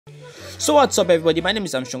So what's up everybody, my name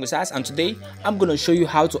is Armstrong and today I'm going to show you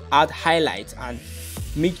how to add highlights and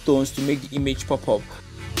midtones to make the image pop up.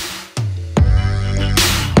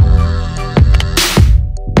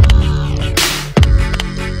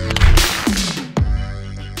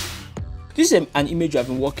 This is an image I've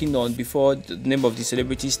been working on before. The name of the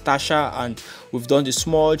celebrity is Tasha, and we've done the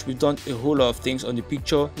smudge, we've done a whole lot of things on the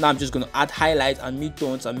picture. Now I'm just going to add highlights and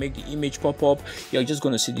midtones and make the image pop up. You're just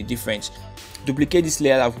going to see the difference. Duplicate this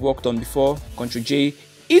layer I've worked on before, Ctrl J.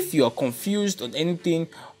 If you're confused on anything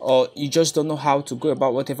or you just don't know how to go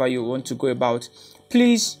about whatever you want to go about,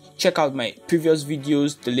 please check out my previous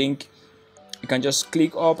videos. The link, you can just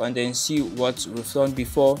click up and then see what we've done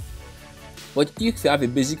before. But if you have a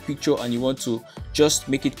basic picture and you want to just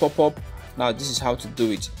make it pop up, now this is how to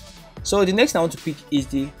do it. So the next I want to pick is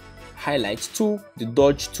the highlight tool, the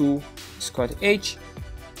dodge tool. It's called H,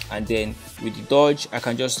 and then with the dodge I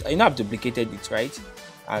can just, I've duplicated it, right?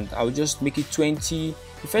 And I'll just make it 20.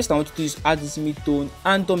 The first thing I want to do is add this mid-tone,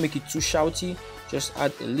 and don't make it too shouty. Just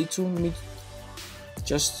add a little mid,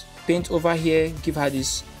 just paint over here, give her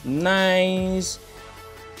this nice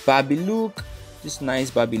Barbie look,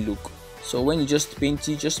 So when you just paint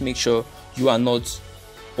it, just make sure you are not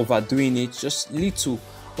overdoing it, just little.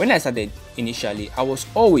 When I started initially, I was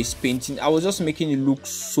always painting, I was just making it look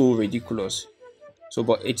so ridiculous. So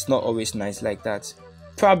but it's not always nice like that.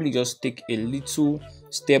 Probably just take a little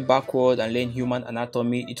step backward and learn human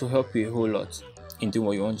anatomy. It will help you a whole lot in doing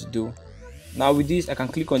what you want to do. Now with this, I can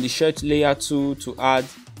click on the shirt layer tool to add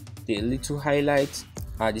the little highlight.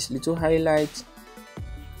 Add this little highlight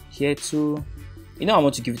here too. I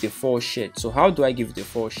want to give it a false shade. So how do I give it a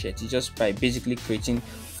false shade? It's just by basically creating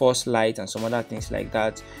false light and some other things like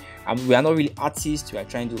that. We are not really artists. We are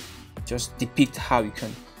trying to just depict how you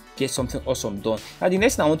can get something awesome done. Now the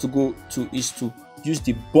next thing I want to go to is to use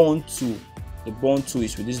the bond tool. The bond tool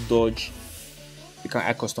is with this dodge.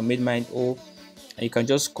 I custom made mine and you can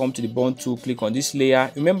just come to the bond tool, click on this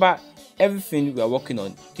layer. Remember, everything we are working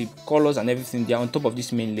on, the colors and everything, they are on top of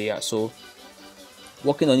this main layer. So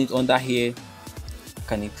working on it under here,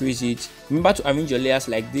 can increase it. Remember to arrange your layers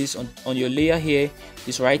like this. On your layer here,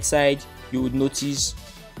 this right side, you would notice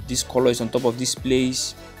this color is on top of this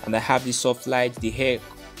place, and I have this soft light. The hair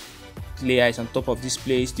layer is on top of this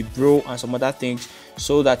place, the brow and some other things,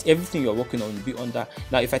 so that everything you're working on will be under.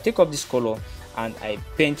 Now if I take off this color and I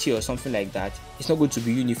paint it or something like that, it's not going to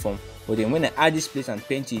be uniform. But then when I add this place and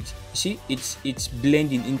paint it, you see it's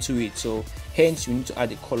blending into it. So hence we need to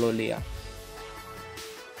add a color layer.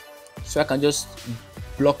 So I can just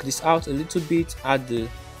block this out a little bit, add the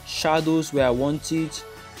shadows where I want it.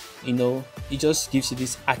 It just gives you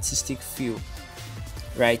this artistic feel,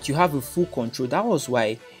 right? You have a full control. That was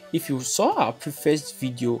why, if you saw our previous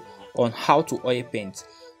video on how to oil paint,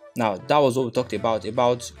 now that was what we talked about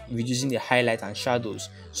reducing the highlight and shadows,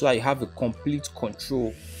 so that you have a complete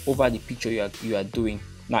control over the picture you are doing.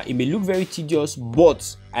 Now it may look very tedious,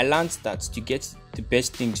 but I learned that to get the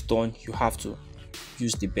best things done, you have to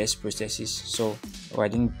use the best processes. So I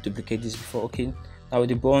didn't duplicate this before. Okay, now with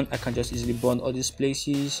the bond, I can just easily bond all these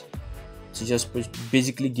places to just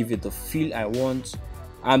basically give it the feel I want.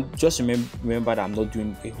 And just remember that I'm not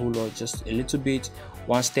doing a whole lot, just a little bit,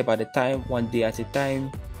 one step at a time, one day at a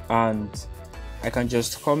time. And I can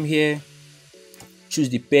just come here, choose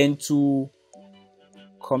the pen tool,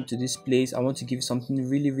 come to this place. I want to give something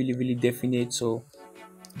really definite. So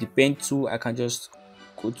the pen tool, I can just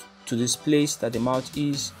go to this place that the mouth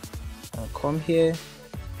is, and come here,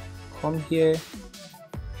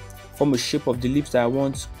 form a shape of the lips that I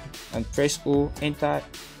want, and press O, enter.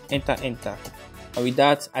 And with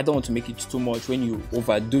that, I don't want to make it too much. When you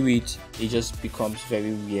overdo it, it just becomes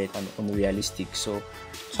very weird and unrealistic. So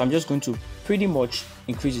I'm just going to pretty much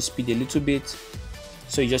increase the speed a little bit,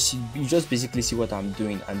 so you just basically see what I'm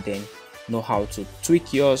doing, and then know how to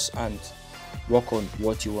tweak yours and work on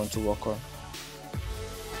what you want to work on.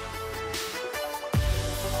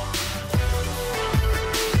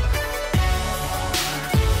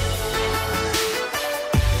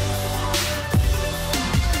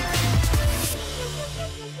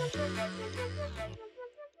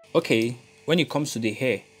 Okay, when it comes to the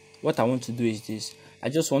hair, what I want to do is this. I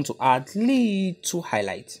just want to add little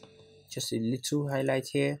highlight, just a little highlight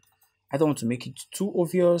here. I don't want to make it too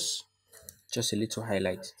obvious, just a little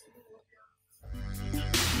highlight.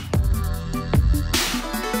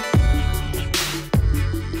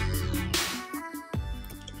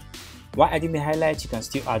 While adding the highlight, you can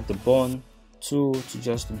still add the bond tool to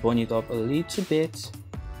just burn it up a little bit.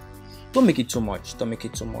 Don't make it too much,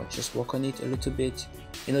 just work on it a little bit.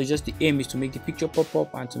 Just the aim is to make the picture pop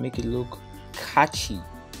up and to make it look catchy.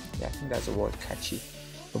 Yeah, I think that's the word, catchy.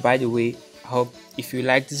 But by the way, I hope if you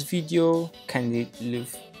like this video, kindly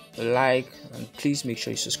leave a like, and please make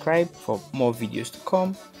sure you subscribe for more videos to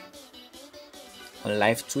come on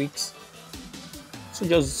live tweaks. So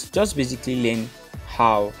just basically learn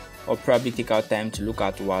how, or probably take out time to look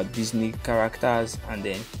at Walt Disney characters and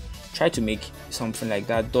then try to make something like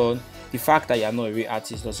that done. The fact that you're not a real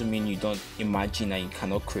artist doesn't mean you don't imagine and you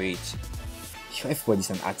cannot create. Everybody's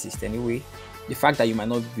an artist anyway. The fact that you might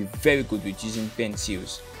not be very good with using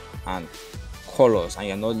pencils and colors and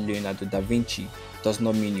you're not Leonardo da Vinci does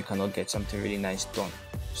not mean you cannot get something really nice done.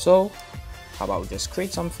 So how about we just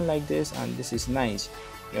create something like this, and this is nice.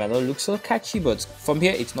 It might not look so catchy, but from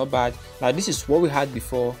here it's not bad. Now this is what we had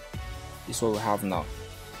before, this is what we have now.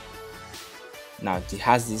 Now it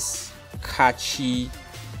has this catchy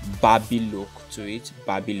Barbie look to it,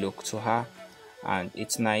 Barbie look to her, and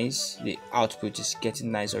it's nice. The output is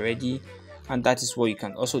getting nice already, and that is what you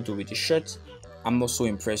can also do with the shirt. I'm not so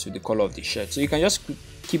impressed with the color of the shirt, so you can just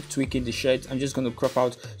keep tweaking the shirt. I'm just going to crop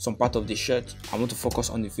out some part of the shirt. I want to focus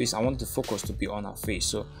on the face. I want the focus to be on her face,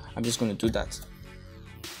 so I'm just going to do that.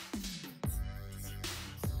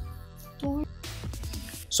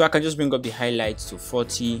 So I can just bring up the highlights to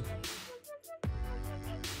 40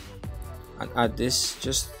 and add this,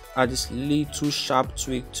 just add this little sharp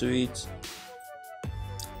tweak to it.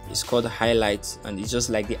 It's called highlights, and it's just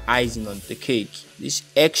like the icing on the cake. These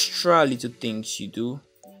extra little things you do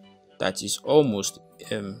that is almost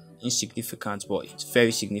insignificant, but it's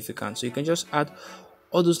very significant. So you can just add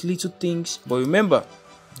all those little things, but remember,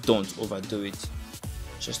 don't overdo it,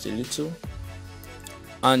 just a little.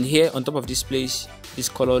 And here on top of this place, this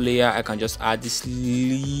color layer, I can just add this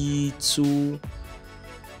little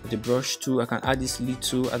with the brush too. I can add this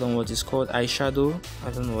little, I don't know what it's called, eyeshadow.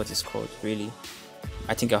 I don't know what it's called really.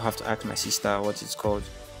 I think I'll have to ask my sister what it's called.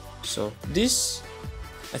 So this,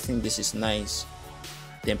 I think this is nice.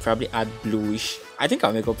 Then probably add bluish. I think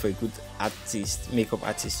I'll make up for a good artist, makeup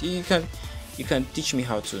artist. You can teach me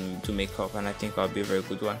how to do makeup, and I think I'll be a very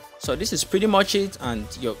good one. So this is pretty much it, and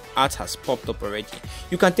your art has popped up already.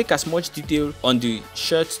 You can take as much detail on the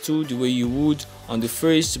shirt too, the way you would on the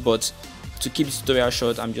face, but to keep the tutorial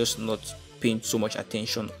short, I'm just not paying so much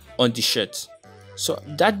attention on the shirt. So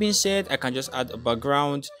that being said, I can just add a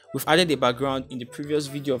background. We've added a background in the previous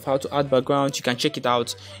video of how to add background. You can check it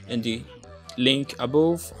out in the link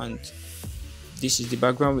above, and this is the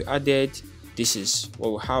background we added. This is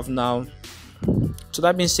what we have now. So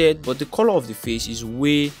that being said, but the color of the face is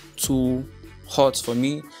way too hot for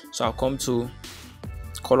me, so I'll come to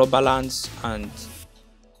color balance and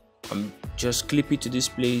just clip it to this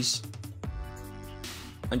place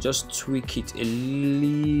and just tweak it a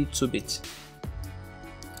little bit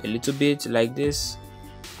like this.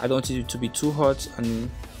 I don't want it to be too hot, and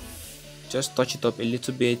just touch it up a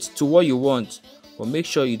little bit to what you want, but make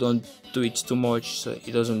sure you don't do it too much so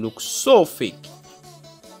it doesn't look so fake.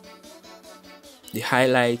 The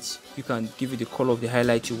highlight, you can give it the color of the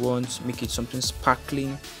highlight you want, make it something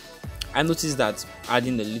sparkling. I noticed that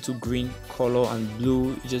adding a little green color and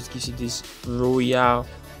blue, it just gives you this royal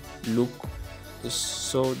look.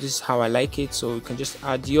 So this is how I like it. So you can just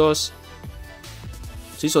add yours.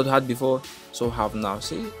 So this is what I had before, so have now.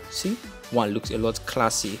 See, one looks a lot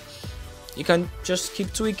classy. You can just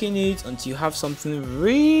keep tweaking it until you have something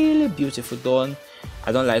really beautiful done.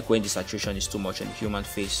 I don't like when the saturation is too much on the human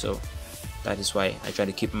face, so that is why I try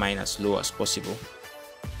to keep mine as low as possible.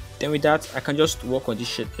 Then with that, I can just work on this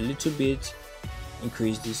shirt a little bit,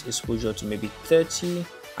 increase this exposure to maybe 30,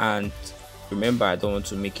 and remember, I don't want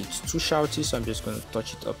to make it too shouty, so I'm just going to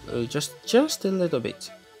touch it up just a little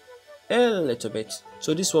bit.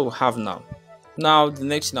 So this is what we have now. Now the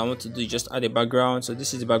next thing I want to do is just add a background. So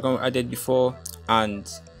this is the background we added before, and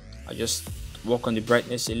I just work on the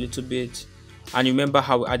brightness a little bit. And remember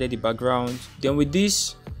how we added the background. Then with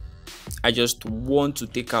this, I just want to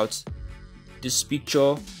take out this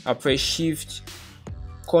picture. I press Shift,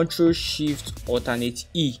 Control Shift, Alternate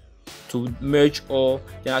E to merge all.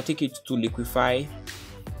 Then I'll take it to liquify.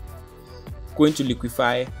 Going to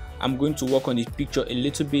liquify, I'm going to work on the picture a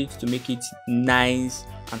little bit to make it nice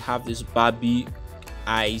and have this Barbie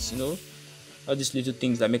eyes, you know, all these little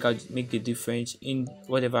things that make the difference in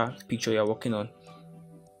whatever picture you're working on.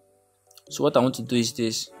 So what I want to do is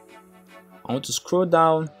this. I want to scroll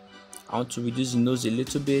down. I want to reduce the nose a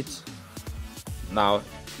little bit. Now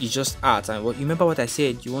it's just art, and remember what I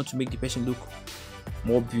said, you want to make the person look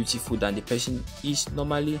more beautiful than the person is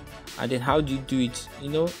normally. And then how do you do it? You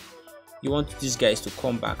know, you want these guys to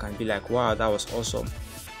come back and be like, wow, that was awesome.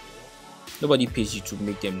 Nobody pays you to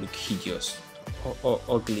make them look hideous or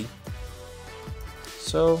ugly.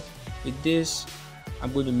 So with this,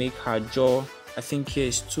 I'm going to make her jaw I think here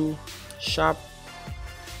is too sharp,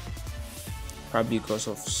 probably because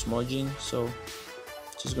of smudging, so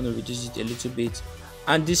just gonna reduce it a little bit.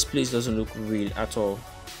 And this place doesn't look real at all,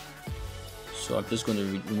 so I'm just gonna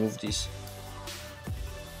remove this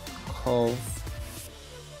curve.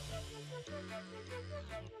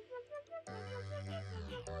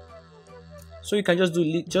 So you can just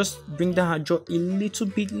do just bring down her jaw a little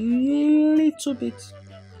bit,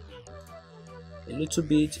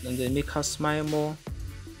 and then make her smile more.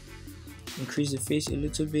 Increase the face a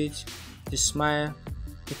little bit, the smile,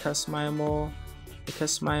 make her smile more, make her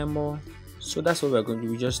smile more. So that's what we're going to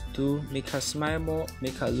do. We just do make her smile more,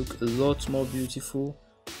 make her look a lot more beautiful.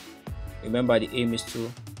 Remember, the aim is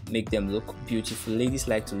to make them look beautiful. Ladies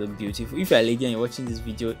like to look beautiful. If you're a lady and you're watching this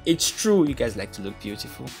video, it's true, you guys like to look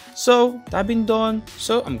beautiful. So that being done,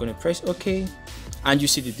 so I'm gonna press OK, and you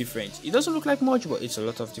see the difference. It doesn't look like much, but it's a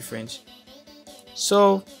lot of difference.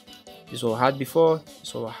 So this is what I had before, this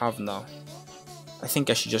is what I have now. I think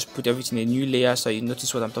I should just put everything in a new layer so you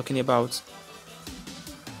notice what I'm talking about.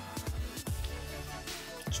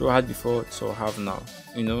 So I had before, so I have now,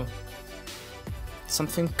 you know,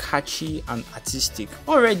 something catchy and artistic.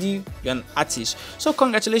 Already you're an artist, so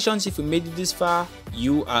congratulations if you made it this far.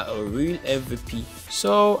 You are a real MVP.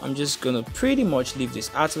 So I'm just gonna pretty much leave this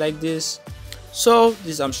art like this. So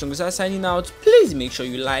this is Strongest signing out. Please make sure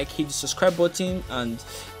you like, hit the subscribe button, and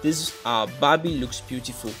this Barbie looks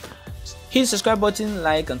beautiful. Hit the subscribe button,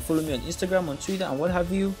 like, and follow me on Instagram, on Twitter, and what have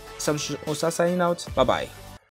you. So I'm signing out. Bye bye.